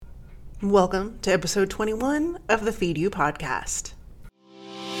Welcome to episode 21 of the Feed You podcast.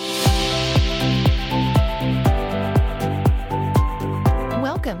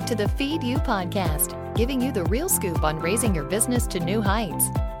 Welcome to the Feed You podcast, giving you the real scoop on raising your business to new heights.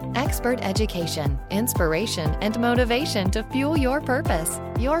 Expert education, inspiration, and motivation to fuel your purpose,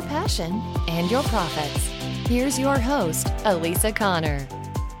 your passion, and your profits. Here's your host, Elisa Connor.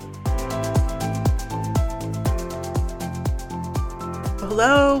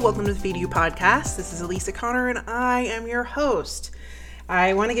 Hello, welcome to the Feed You podcast. This is Elisa Connor and I am your host.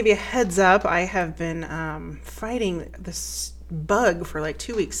 I want to give you a heads up. I have been fighting this bug for like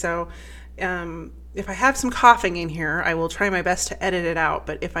 2 weeks. So if I have some coughing in here, I will try my best to edit it out.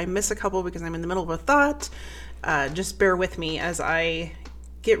 But if I miss a couple because I'm in the middle of a thought, just bear with me as I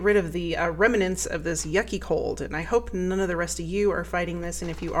get rid of the remnants of this yucky cold. And I hope none of the rest of you are fighting this.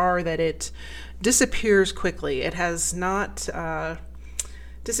 And if you are, that it disappears quickly. It has not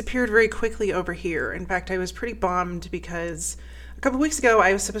disappeared very quickly over here. In fact, I was pretty bummed because a couple weeks ago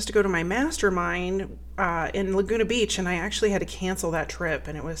I was supposed to go to my mastermind in Laguna Beach, and I actually had to cancel that trip,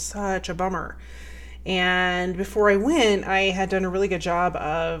 and it was such a bummer. And before I went, I had done a really good job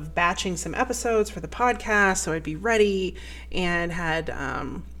of batching some episodes for the podcast so I'd be ready, and had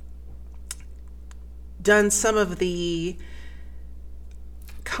done some of the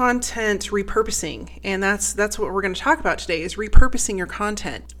content repurposing, and that's what we're going to talk about today, is repurposing your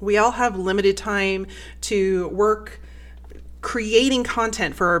content. We all have limited time to work creating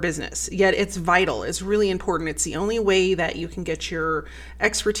content for our business, yet it's vital. It's really important. It's the only way that you can get your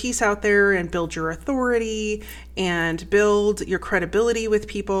expertise out there and build your authority and build your credibility with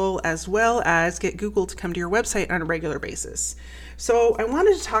people, as well as get Google to come to your website on a regular basis. So I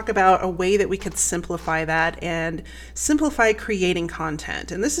wanted to talk about a way that we could simplify that and simplify creating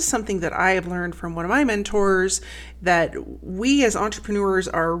content. And this is something that I have learned from one of my mentors, that we as entrepreneurs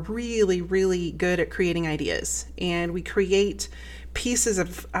are really, really good at creating ideas. And we create pieces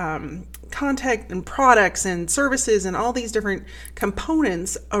of content and products and services and all these different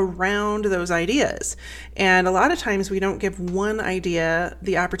components around those ideas. And a lot of times we don't give one idea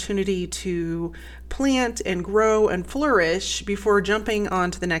the opportunity to plant and grow and flourish before jumping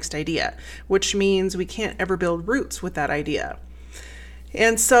on to the next idea, which means we can't ever build roots with that idea.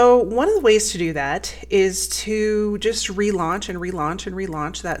 And so one of the ways to do that is to just relaunch and relaunch and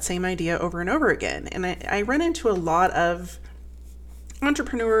relaunch that same idea over and over again. And I run into a lot of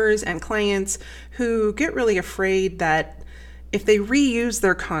entrepreneurs and clients who get really afraid that if they reuse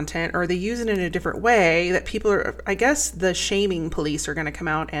their content or they use it in a different way, that people are, I guess the shaming police are going to come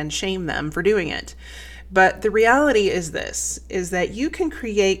out and shame them for doing it. But the reality is this, is that you can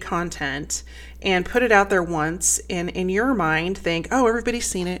create content and put it out there once, and in your mind think, oh, everybody's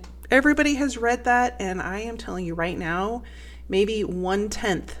seen it. Everybody has read that. And I am telling you right now, maybe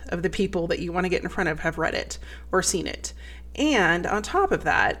 1/10 of the people that you want to get in front of have read it or seen it. And on top of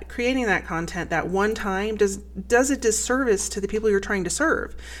that, creating that content that one time does a disservice to the people you're trying to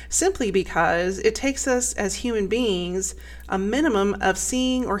serve, simply because it takes us as human beings a minimum of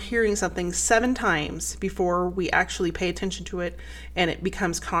seeing or hearing something 7 times before we actually pay attention to it and it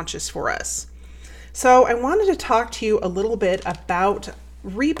becomes conscious for us. So I wanted to talk to you a little bit about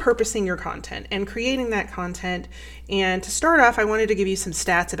repurposing your content and creating that content. And to start off, I wanted to give you some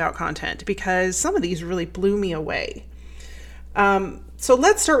stats about content because some of these really blew me away. So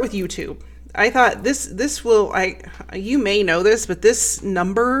let's start with YouTube. I thought you may know this, but this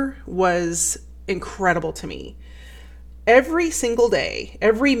number was incredible to me. Every single day,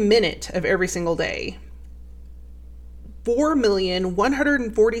 every minute of every single day,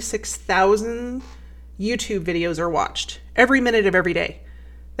 4,146,000 YouTube videos are watched every minute of every day.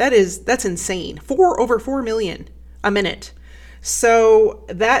 That's insane. Over 4 million a minute. So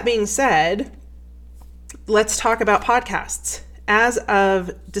that being said, let's talk about podcasts. As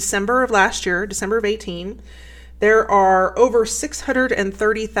of December of last year, December of 18, there are over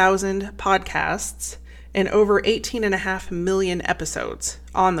 630,000 podcasts and over 18.5 million episodes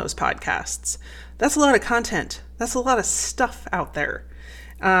on those podcasts. That's a lot of content. That's a lot of stuff out there.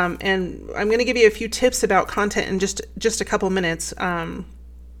 And I'm going to give you a few tips about content in just a couple minutes when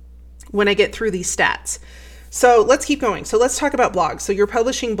I get through these stats. So let's keep going. So let's talk about blogs. So you're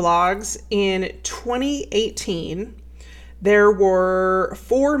publishing blogs. In 2018, there were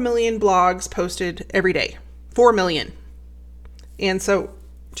 4 million blogs posted every day. 4 million. And so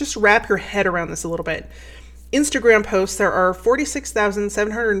just wrap your head around this a little bit. Instagram posts, there are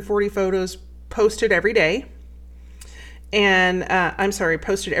 46,740 photos posted every day. And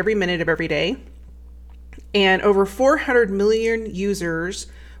posted every minute of every day. And over 400 million users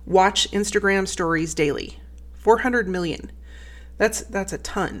watch Instagram stories daily. 400 million. That's a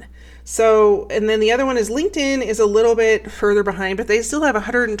ton. So, and then the other one is LinkedIn is a little bit further behind, but they still have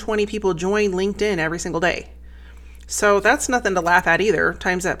 120 people join LinkedIn every single day. So that's nothing to laugh at either.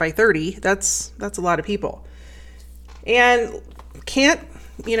 Times that by 30, that's a lot of people. And can't,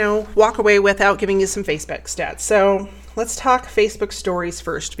 walk away without giving you some Facebook stats. So let's talk Facebook stories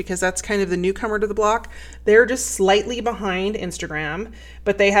first, because that's kind of the newcomer to the block. They're just slightly behind Instagram,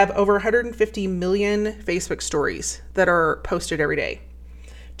 but they have over 150 million Facebook stories that are posted every day.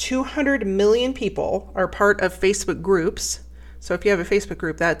 200 million people are part of Facebook groups. So if you have a Facebook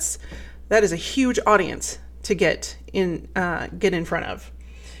group, that is a huge audience to get in front of.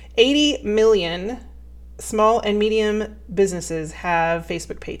 80 million small and medium businesses have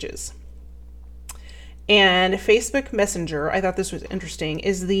Facebook pages. And Facebook Messenger, I thought this was interesting,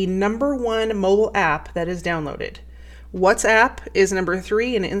 is the #1 mobile app that is downloaded. WhatsApp is number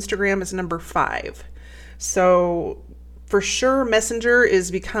 3 and Instagram is number 5. So for sure, Messenger is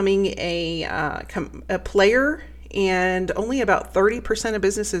becoming a player, and only about 30% of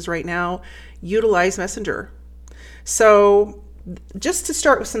businesses right now utilize Messenger. So just to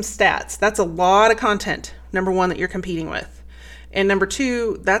start with some stats, that's a lot of content, number 1, that you're competing with. And number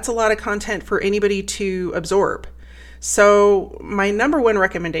 2, that's a lot of content for anybody to absorb. So my number 1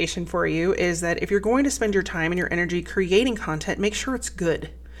 recommendation for you is that if you're going to spend your time and your energy creating content, make sure it's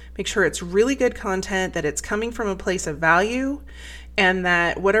good. Make sure it's really good content, that it's coming from a place of value, and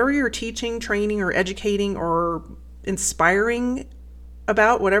that whatever you're teaching, training, or educating, or inspiring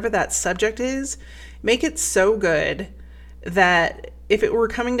about, whatever that subject is, make it so good that if it were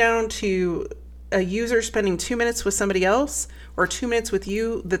coming down to a user spending 2 minutes with somebody else or 2 minutes with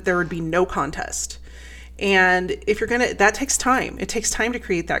you, that there would be no contest. And if you're that takes time. It takes time to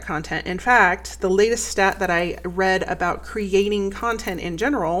create that content. In fact, the latest stat that I read about creating content in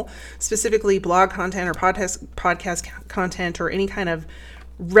general, specifically blog content or podcast content or any kind of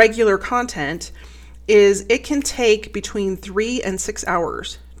regular content, is it can take between 3 and 6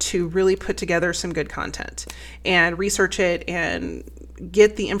 hours to really put together some good content and research it and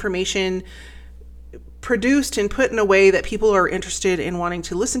get the information produced and put in a way that people are interested in wanting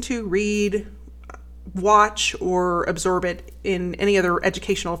to listen to, read, watch, or absorb it in any other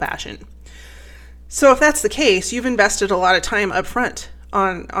educational fashion. So if that's the case, you've invested a lot of time up front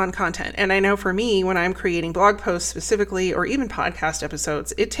on content. And I know for me, when I'm creating blog posts specifically, or even podcast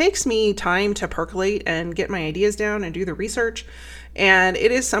episodes, it takes me time to percolate and get my ideas down and do the research. And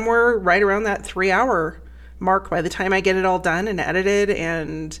it is somewhere right around that 3-hour mark by the time I get it all done and edited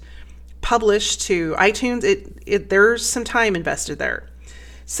and published to iTunes. There's some time invested there.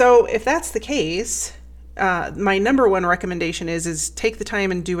 So if that's the case, my number 1 recommendation is take the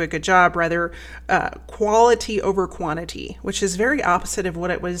time and do a good job, rather quality over quantity, which is very opposite of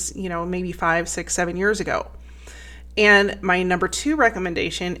what it was, maybe 5, 6, 7 years ago. And my number 2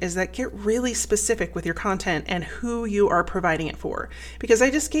 recommendation is that get really specific with your content and who you are providing it for. Because I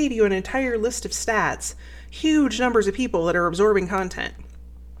just gave you an entire list of stats, huge numbers of people that are absorbing content.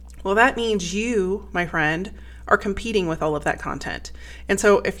 Well, that means you, my friend, are competing with all of that content. And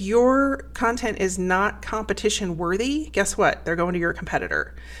so if your content is not competition worthy, guess what? They're going to your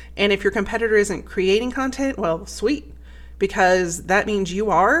competitor. And if your competitor isn't creating content, well, sweet, because that means you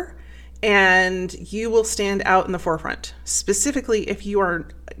are, and you will stand out in the forefront. Specifically, if you are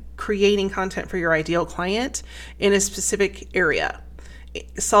creating content for your ideal client in a specific area,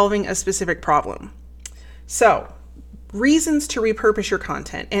 solving a specific problem. So, reasons to repurpose your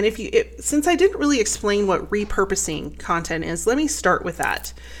content. And since I didn't really explain what repurposing content is, let me start with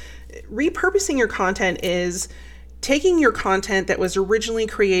that. Repurposing your content is taking your content that was originally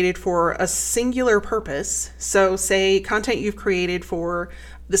created for a singular purpose. So say content you've created for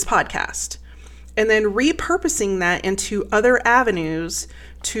this podcast, and then repurposing that into other avenues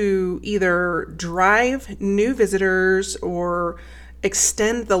to either drive new visitors or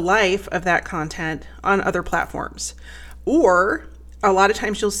extend the life of that content on other platforms. Or a lot of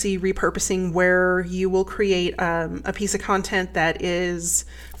times you'll see repurposing where you will create a piece of content that is,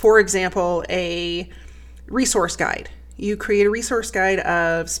 for example, a resource guide. You create a resource guide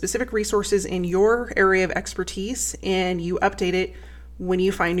of specific resources in your area of expertise, and you update it when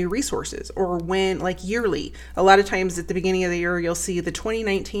you find new resources, or when, like, yearly. A lot of times at the beginning of the year, you'll see the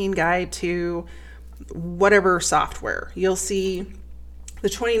 2019 guide to whatever software. You'll see the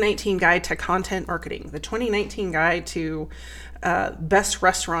 2019 guide to content marketing, the 2019 guide to best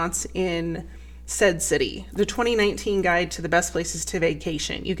restaurants in said city, the 2019 guide to the best places to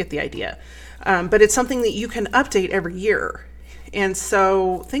vacation. You get the idea. But it's something that you can update every year. And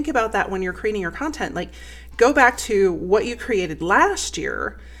so think about that when you're creating your content. Like, go back to what you created last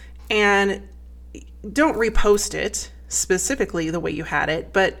year and don't repost it. specifically the way you had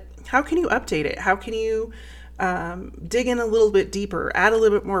it, but how can you update it? How can you dig in a little bit deeper, add a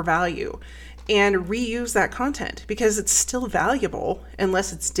little bit more value, and reuse that content? Because it's still valuable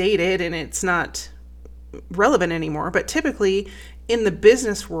unless it's dated and it's not relevant anymore. But typically in the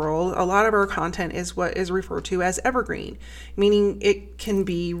business world, a lot of our content is what is referred to as evergreen, meaning it can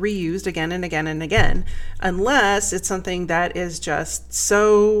be reused again and again and again, unless it's something that is just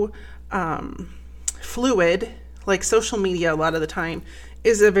so fluid. Like social media, a lot of the time,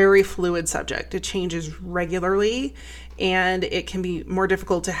 is a very fluid subject. It changes regularly, and it can be more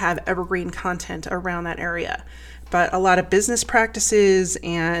difficult to have evergreen content around that area. But a lot of business practices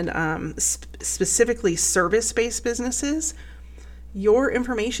and specifically service-based businesses, your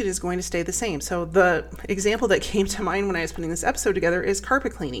information is going to stay the same. So the example that came to mind when I was putting this episode together is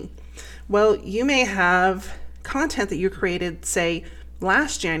carpet cleaning. Well, you may have content that you created, say,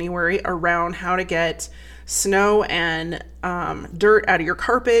 last January around how to get snow and dirt out of your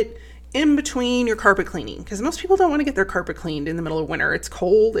carpet in between your carpet cleaning, because most people don't want to get their carpet cleaned in the middle of winter. It's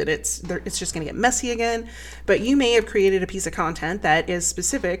cold and it's just going to get messy again. But you may have created a piece of content that is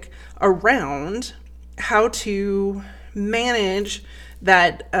specific around how to manage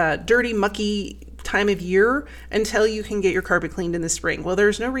that dirty, mucky time of year until you can get your carpet cleaned in the spring. Well,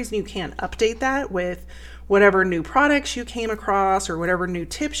 there's no reason you can't update that with whatever new products you came across or whatever new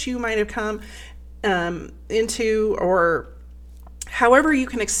tips you might have come into, or however you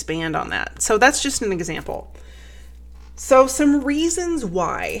can expand on that. So that's just an example. So some reasons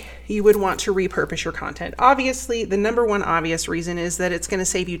why you would want to repurpose your content. Obviously, the number one obvious reason is that it's going to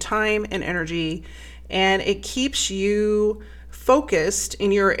save you time and energy, and it keeps you focused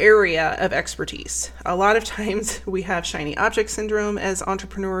in your area of expertise. A lot of times we have shiny object syndrome as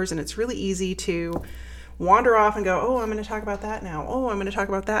entrepreneurs, and it's really easy to wander off and go, oh, I'm going to talk about that now. Oh, I'm going to talk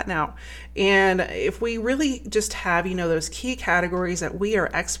about that now. And if we really just have, those key categories that we are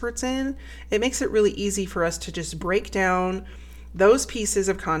experts in, it makes it really easy for us to just break down those pieces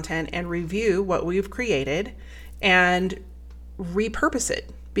of content and review what we've created and repurpose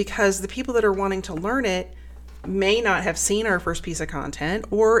it, because the people that are wanting to learn it may not have seen our first piece of content,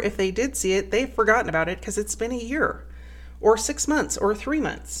 or if they did see it, they've forgotten about it because it's been a year or 6 months or 3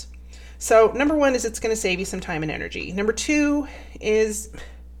 months. So number one is it's going to save you some time and energy. Number two is,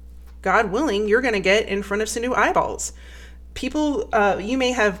 God willing, you're going to get in front of some new eyeballs. People you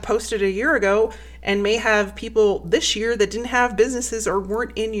may have posted a year ago and may have people this year that didn't have businesses or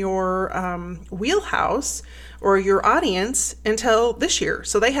weren't in your wheelhouse or your audience until this year.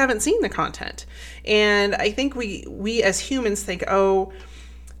 So they haven't seen the content. And I think we as humans think, oh,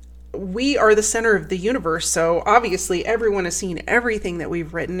 we are the center of the universe. So obviously everyone has seen everything that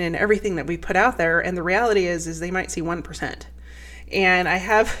we've written and everything that we've put out there. And the reality is they might see 1%. And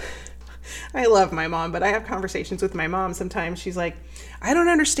I love my mom, but I have conversations with my mom sometimes. She's like, I don't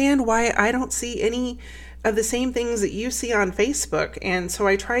understand why I don't see any of the same things that you see on Facebook. And so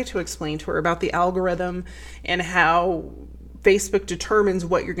I try to explain to her about the algorithm and how Facebook determines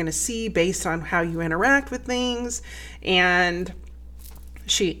what you're going to see based on how you interact with things. And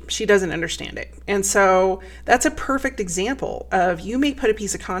she doesn't understand it. And so that's a perfect example of, you may put a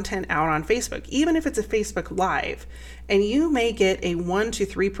piece of content out on Facebook, even if it's a Facebook Live, and you may get a 1 to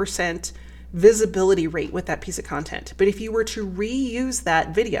 3% visibility rate with that piece of content. But if you were to reuse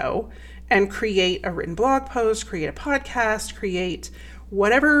that video and create a written blog post, create a podcast, create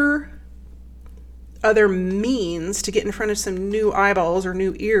whatever other means to get in front of some new eyeballs or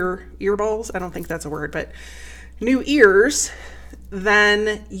new earballs, I don't think that's a word, but new ears,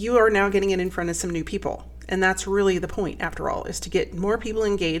 then you are now getting it in front of some new people. And that's really the point, after all, is to get more people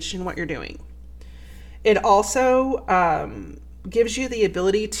engaged in what you're doing. It also gives you the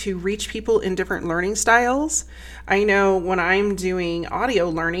ability to reach people in different learning styles. I know when I'm doing audio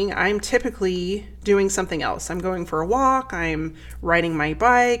learning, I'm typically doing something else. I'm going for a walk, I'm riding my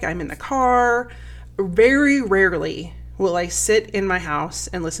bike, I'm in the car. Very rarely will I sit in my house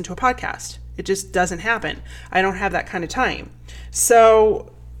and listen to a podcast. It just doesn't happen. I don't have that kind of time.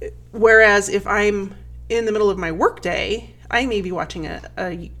 So, whereas if I'm in the middle of my workday, I may be watching a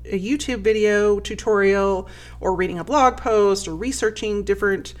YouTube video tutorial or reading a blog post or researching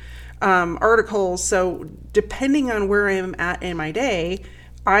different articles. So depending on where I'm at in my day,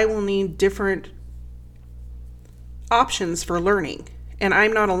 I will need different options for learning. And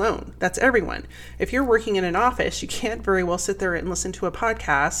I'm not alone. That's everyone. If you're working in an office, you can't very well sit there and listen to a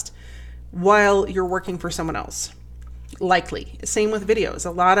podcast while you're working for someone else. Likely. Same with videos.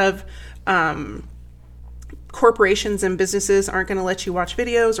 A lot of corporations and businesses aren't going to let you watch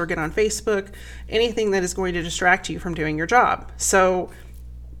videos or get on Facebook, anything that is going to distract you from doing your job. So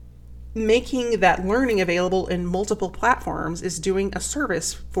making that learning available in multiple platforms is doing a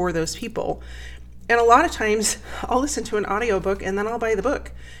service for those people. And a lot of times I'll listen to an audiobook and then I'll buy the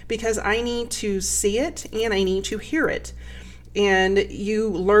book because I need to see it and I need to hear it. And you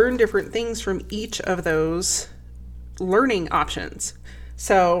learn different things from each of those learning options.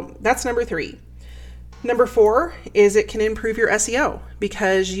 So that's number 3. Number 4 is it can improve your SEO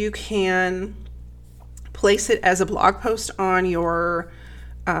because you can place it as a blog post on your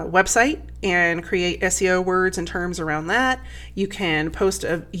website and create SEO words and terms around that. You can post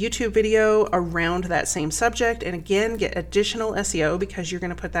a YouTube video around that same subject and again get additional SEO because you're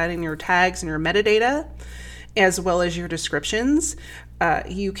going to put that in your tags and your metadata as well as your descriptions.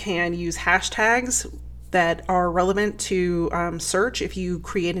 You can use hashtags that are relevant to search if you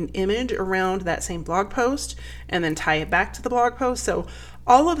create an image around that same blog post and then tie it back to the blog post. So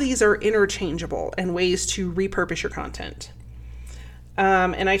all of these are interchangeable and ways to repurpose your content.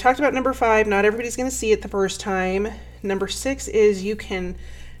 And I talked about number 5, not everybody's going to see it the first time. Number 6 is you can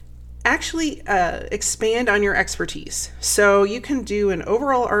actually expand on your expertise. So you can do an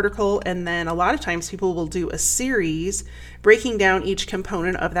overall article, and then a lot of times people will do a series breaking down each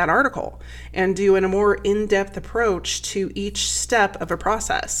component of that article and do a more in-depth approach to each step of a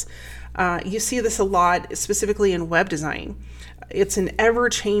process. You see this a lot, specifically in web design. It's an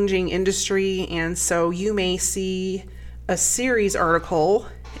ever-changing industry, and so you may see a series article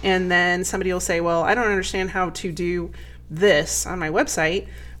and then somebody will say, well, I don't understand how to do this on my website.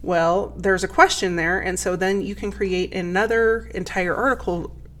 Well, there's a question there, and so then you can create another entire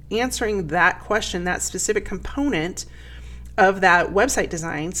article answering that question, that specific component of that website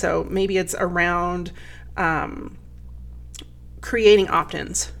design. So maybe it's around creating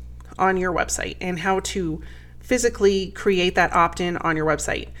opt-ins on your website and how to physically create that opt-in on your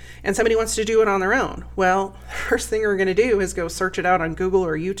website. And somebody wants to do it on their own. Well, the first thing we're going to do is go search it out on Google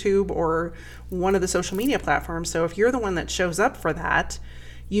or YouTube or one of the social media platforms. So if you're the one that shows up for that,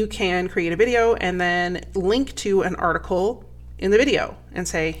 you can create a video and then link to an article in the video and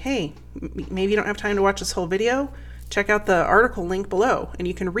say, hey, maybe you don't have time to watch this whole video. Check out the article link below and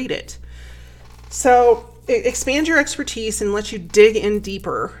you can read it. So it expands your expertise and lets you dig in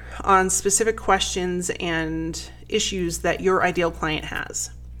deeper on specific questions and issues that your ideal client has.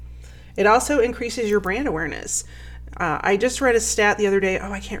 It also increases your brand awareness. I just read a stat the other day.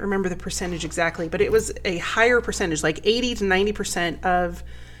 I can't remember the percentage exactly, but it was a higher percentage, like 80 to 90% of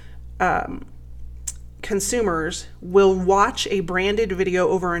consumers will watch a branded video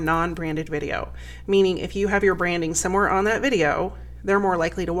over a non-branded video. Meaning if you have your branding somewhere on that video, they're more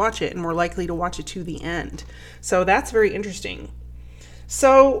likely to watch it and more likely to watch it to the end. So that's very interesting.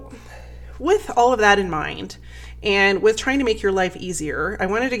 So with all of that in mind, and with trying to make your life easier, I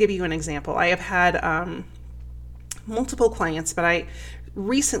wanted to give you an example. I have had multiple clients, but I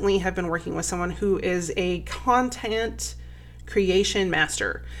recently have been working with someone who is a content creation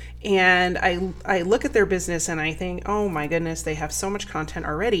master. And I look at their business and I think, oh my goodness, they have so much content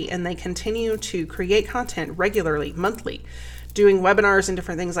already, and they continue to create content regularly, monthly, doing webinars and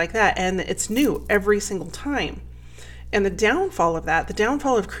different things like that. And it's new every single time. And the downfall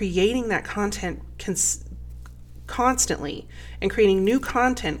of creating that content constantly and creating new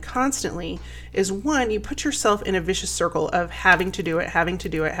content constantly is, one, you put yourself in a vicious circle of having to do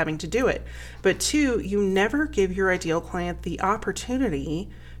it. But 2, you never give your ideal client the opportunity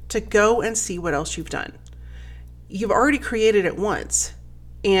to go and see what else you've done. You've already created it once,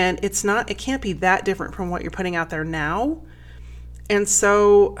 and it can't be that different from what you're putting out there now. And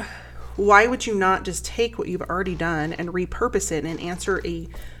so why would you not just take what you've already done and repurpose it and answer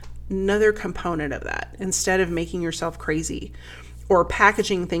another component of that instead of making yourself crazy or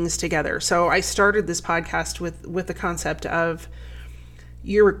packaging things together? So I started this podcast with the concept of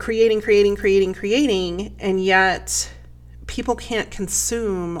you're creating, and yet people can't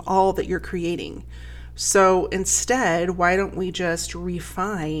consume all that you're creating. So instead, why don't we just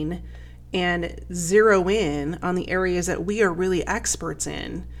refine and zero in on the areas that we are really experts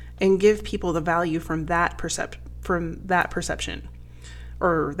in and give people the value from that perception,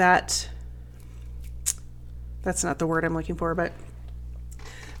 or that's not the word I'm looking for, but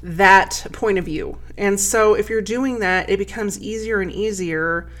that point of view. And so if you're doing that, it becomes easier and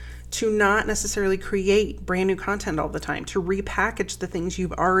easier to not necessarily create brand new content all the time, to repackage the things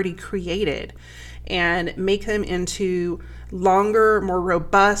you've already created and make them into longer, more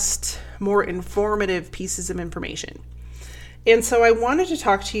robust, more informative pieces of information. And so I wanted to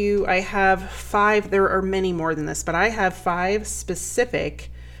talk to you. I have 5, there are many more than this, but I have 5 specific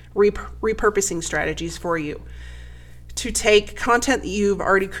repurposing strategies for you to take content that you've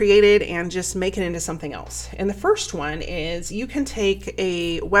already created and just make it into something else. And the first one is you can take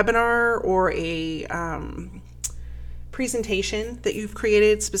a webinar or a presentation that you've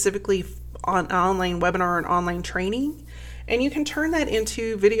created specifically on an online webinar and online training, and you can turn that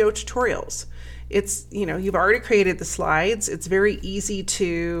into video tutorials. It's, you've already created the slides. It's very easy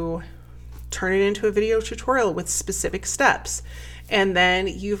to turn it into a video tutorial with specific steps. And then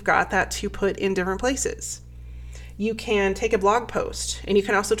you've got that to put in different places. You can take a blog post and you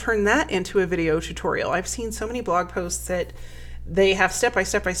can also turn that into a video tutorial. I've seen so many blog posts that they have step by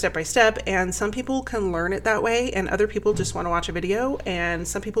step by step by step, and some people can learn it that way and other people just want to watch a video, and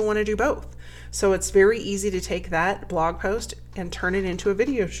some people want to do both. So it's very easy to take that blog post and turn it into a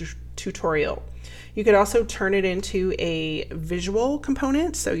video tutorial. You could also turn it into a visual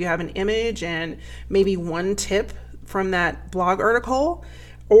component. So you have an image and maybe one tip from that blog article,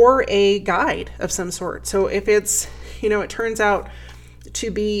 or a guide of some sort. So if it's, it turns out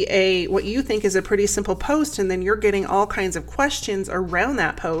to be what you think is a pretty simple post, and then you're getting all kinds of questions around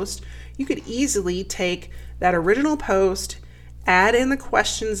that post, you could easily take that original post, add in the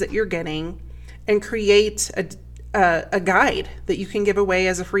questions that you're getting, and create a guide that you can give away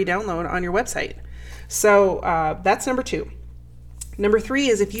as a free download on your website. So that's number 2. Number 3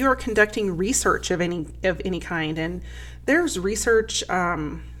 is if you are conducting research of any kind, and there's research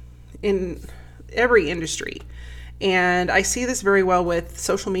in every industry. And I see this very well with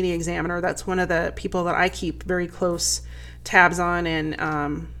Social Media Examiner. That's one of the people that I keep very close tabs on,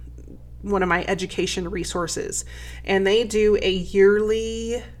 and one of my education resources. And they do a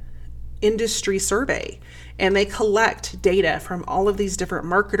yearly industry survey, and they collect data from all of these different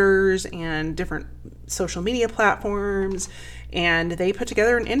marketers and different social media platforms, and they put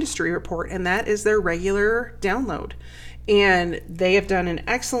together an industry report, and that is their regular download. And they have done an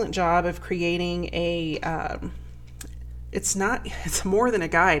excellent job of creating it's more than a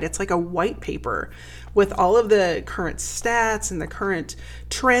guide. It's like a white paper with all of the current stats and the current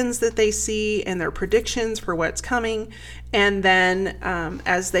trends that they see and their predictions for what's coming. And then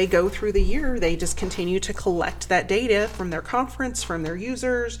as they go through the year, they just continue to collect that data from their conference, from their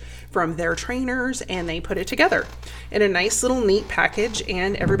users, from their trainers, and they put it together in a nice little neat package,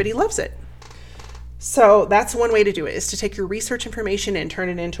 and everybody loves it. So that's one way to do it, is to take your research information and turn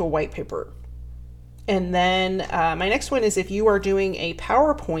it into a white paper. And then my next one is if you are doing a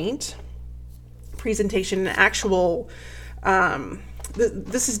PowerPoint presentation, an actual,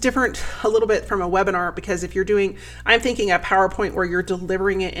 this is different a little bit from a webinar, because if you're I'm thinking a PowerPoint where you're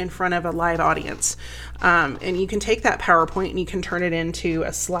delivering it in front of a live audience. And you can take that PowerPoint and you can turn it into a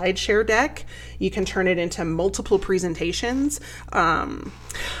SlideShare deck. You can turn it into multiple presentations.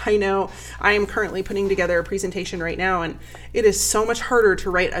 I know I am currently putting together a presentation right now, and it is so much harder to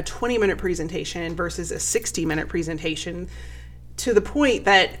write a 20-minute presentation versus a 60-minute presentation, to the point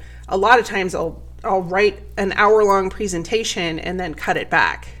that a lot of times I'll write an hour-long presentation and then cut it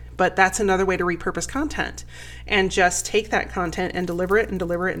back. But that's another way to repurpose content, and just take that content and deliver it and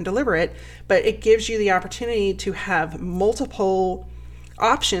deliver it and deliver it. But it gives you the opportunity to have multiple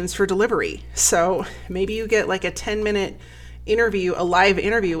options for delivery. So maybe you get like a 10-minute interview, a live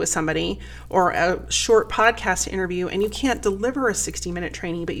interview with somebody, or a short podcast interview, and you can't deliver a 60-minute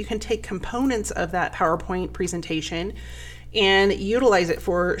training, but you can take components of that PowerPoint presentation and utilize it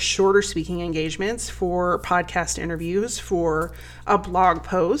for shorter speaking engagements, for podcast interviews, for a blog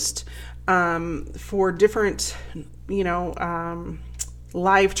post, for different,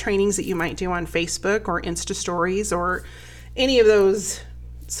 live trainings that you might do on Facebook or Insta Stories or any of those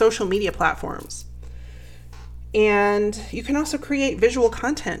social media platforms. And you can also create visual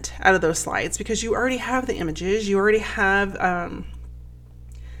content out of those slides, because you already have the images, you already have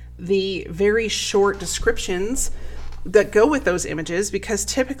the very short descriptions that go with those images, because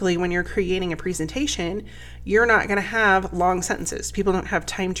typically when you're creating a presentation, you're not going to have long sentences. People don't have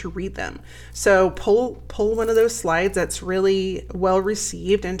time to read them. So pull one of those slides that's really well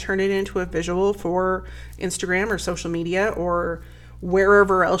received and turn it into a visual for Instagram or social media or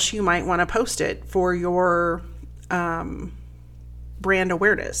wherever else you might want to post it for your brand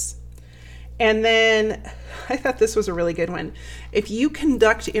awareness. And then I thought this was a really good one. If you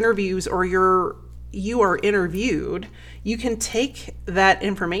conduct interviews or you are interviewed, you can take that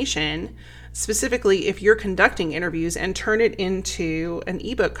information, specifically if you're conducting interviews, and turn it into an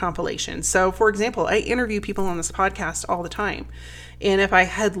ebook compilation. So for example, I interview people on this podcast all the time. And if I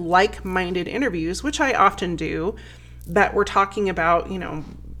had like-minded interviews, which I often do, that we're talking about,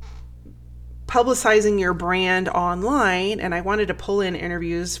 publicizing your brand online, and I wanted to pull in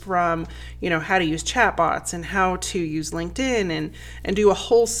interviews from, how to use chatbots and how to use LinkedIn and do a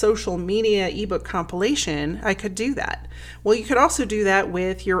whole social media ebook compilation, I could do that. Well, you could also do that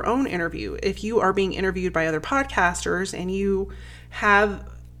with your own interview. If you are being interviewed by other podcasters and you have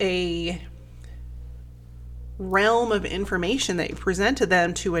a realm of information that you present to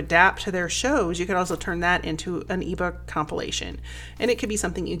them to adapt to their shows, you could also turn that into an ebook compilation. And it could be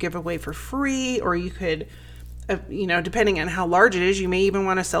something you give away for free, or you could, depending on how large it is, you may even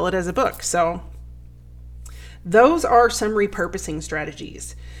want to sell it as a book. So those are some repurposing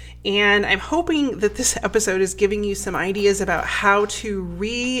strategies. And I'm hoping that this episode is giving you some ideas about how to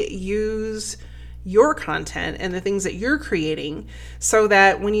reuse your content and the things that you're creating so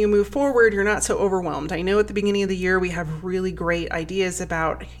that when you move forward, you're not so overwhelmed. I know at the beginning of the year, we have really great ideas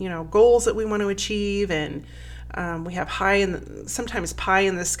about, goals that we want to achieve. And we have sometimes pie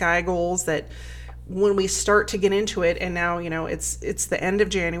in the sky goals that when we start to get into it, and now, it's the end of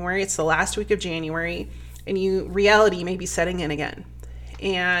January, it's the last week of January, and reality may be setting in again.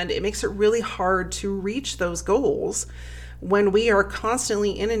 And it makes it really hard to reach those goals when we are constantly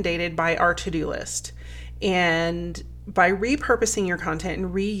inundated by our to-do list. And by repurposing your content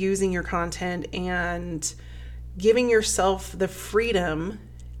and reusing your content and giving yourself the freedom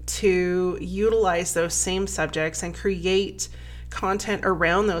to utilize those same subjects and create content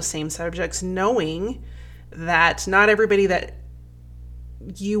around those same subjects, knowing that not everybody that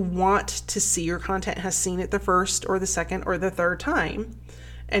you want to see your content has seen it the first or the second or the third time,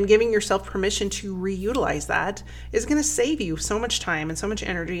 and giving yourself permission to reutilize that is going to save you so much time and so much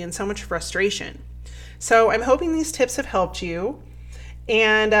energy and so much frustration. So I'm hoping these tips have helped you.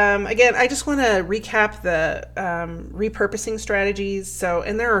 And again, I just want to recap the repurposing strategies.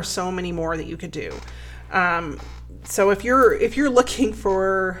 And there are so many more that you could do. So if you're looking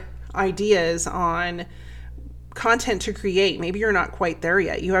for ideas on content to create, maybe you're not quite there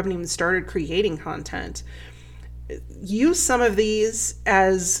yet. You haven't even started creating content. Use some of these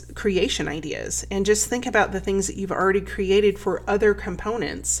as creation ideas and just think about the things that you've already created for other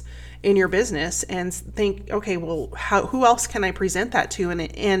components in your business and think, okay, well, who else can I present that to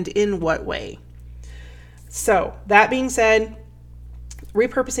and in what way? So that being said,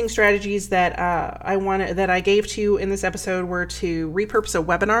 repurposing strategies that I gave to you in this episode were to repurpose a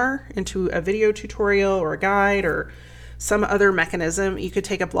webinar into a video tutorial or a guide or some other mechanism. You could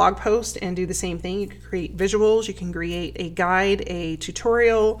take a blog post and do the same thing. You could create visuals. You can create a guide, a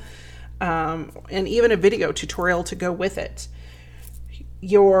tutorial, and even a video tutorial to go with it.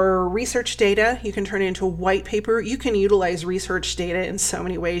 Your research data, you can turn it into a white paper. You can utilize research data in so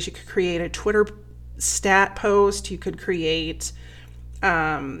many ways. You could create a Twitter stat post. You could create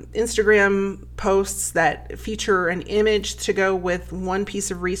Instagram posts that feature an image to go with one piece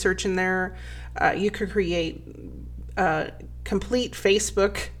of research in there. You could create a complete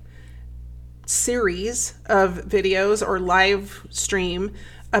Facebook series of videos or live stream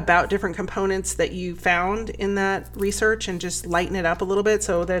about different components that you found in that research and just lighten it up a little bit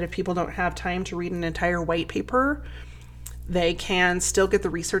so that if people don't have time to read an entire white paper, they can still get the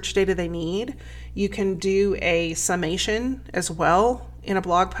research data they need. You can do a summation as well in a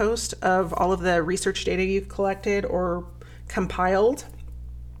blog post of all of the research data you've collected or compiled.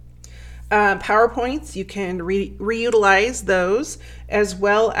 PowerPoints, you can reutilize those, as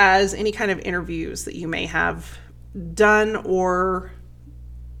well as any kind of interviews that you may have done or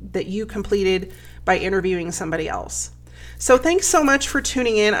that you completed by interviewing somebody else. So thanks so much for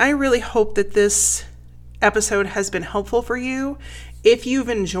tuning in. I really hope that this episode has been helpful for you. If you've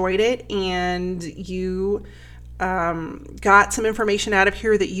enjoyed it and you got some information out of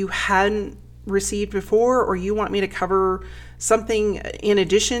here that you hadn't received before, or you want me to cover something in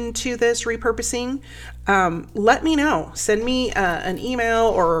addition to this repurposing, let me know. Send me an email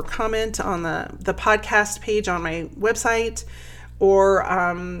or comment on the podcast page on my website, or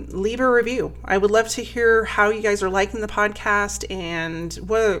leave a review. I would love to hear how you guys are liking the podcast and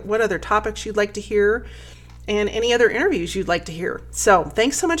what other topics you'd like to hear and any other interviews you'd like to hear. So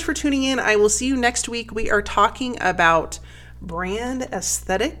thanks so much for tuning in. I will see you next week. We are talking about brand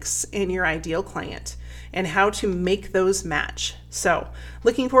aesthetics in your ideal client and how to make those match. So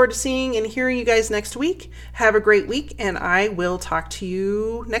looking forward to seeing and hearing you guys next week. Have a great week, and I will talk to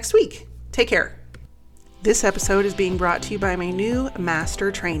you next week. Take care. This episode is being brought to you by my new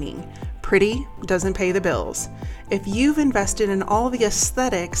master training, Pretty Doesn't Pay the Bills. If you've invested in all the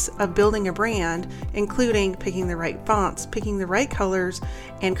aesthetics of building a brand, including picking the right fonts, picking the right colors,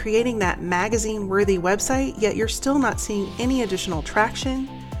 and creating that magazine-worthy website, yet you're still not seeing any additional traction,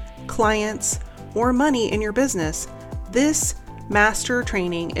 clients, or money in your business, this master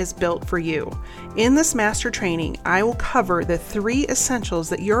training is built for you. In this master training, I will cover the 3 essentials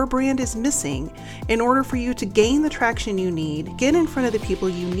that your brand is missing in order for you to gain the traction you need, get in front of the people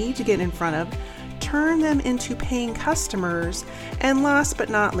you need to get in front of, turn them into paying customers, and last but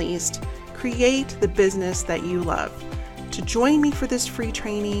not least, create the business that you love. To join me for this free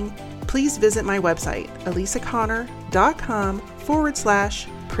training, please visit my website,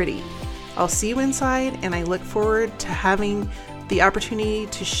 elisaconnor.com/pretty. I'll see you inside, and I look forward to having the opportunity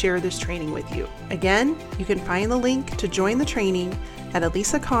to share this training with you. Again, you can find the link to join the training at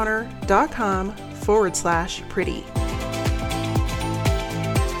elisaconnor.com/pretty.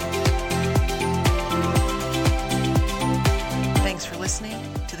 Thanks for listening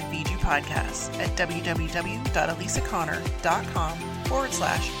to the Feed You Podcast at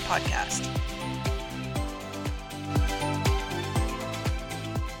www.elisaconnor.com/podcast.